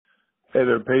Hey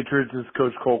there, Patriots. This is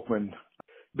Coach Kolkman.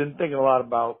 Been thinking a lot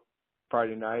about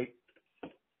Friday night.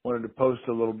 Wanted to post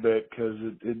a little bit because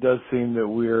it does seem that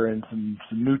we're in some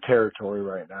new territory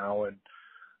right now, and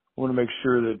I want to make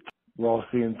sure that we're all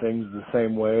seeing things the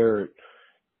same way, or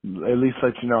at least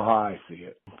let you know how I see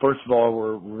it. First of all,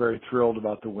 we're very thrilled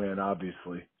about the win,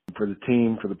 obviously, for the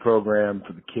team, for the program,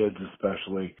 for the kids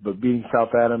especially. But beating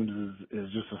South Adams is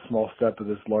just a small step of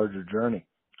this larger journey.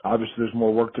 Obviously, there's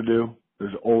more work to do.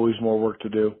 There's always more work to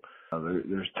do.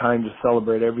 There's time to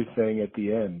celebrate everything at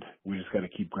the end. We just got to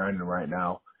keep grinding right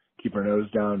now. Keep our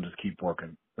nose down, just keep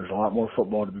working. There's a lot more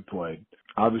football to be played.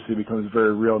 Obviously, it becomes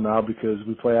very real now because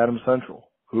we play Adams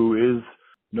Central, who is,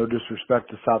 no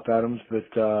disrespect to South Adams,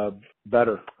 but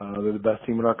better. They're the best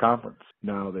team in our conference.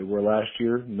 Now, they were last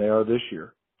year, and they are this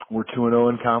year. We're 2-0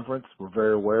 in conference. We're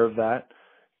very aware of that.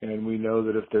 And we know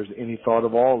that if there's any thought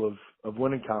of all of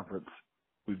winning conference,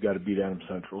 we've got to beat Adams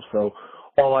Central. So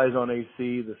all eyes on AC.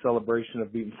 The celebration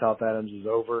of beating South Adams is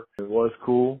over. It was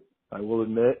cool, I will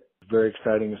admit. Very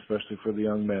exciting, especially for the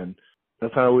young men.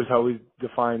 That's not always how we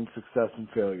define success and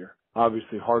failure.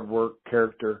 Obviously, hard work,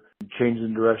 character, changing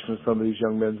the direction of some of these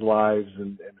young men's lives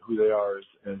and who they are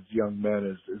as young men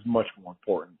is much more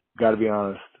important. Got to be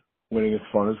honest, winning is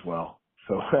fun as well.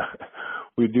 So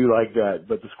we do like that,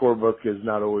 but the scorebook is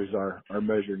not always our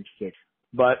measuring stick.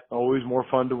 But always more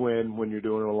fun to win when you're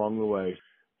doing it along the way.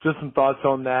 Just some thoughts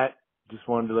on that. Just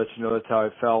wanted to let you know that's how I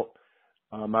felt.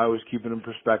 I always keep it in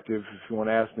perspective. If you want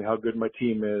to ask me how good my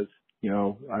team is,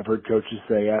 I've heard coaches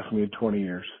say, ask me in 20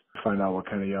 years. Find out what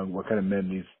kind of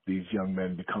men these young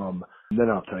men become. And then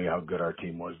I'll tell you how good our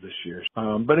team was this year.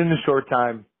 But in a short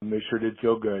time, they sure did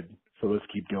feel good. So let's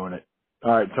keep doing it.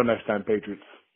 All right, until next time, Patriots.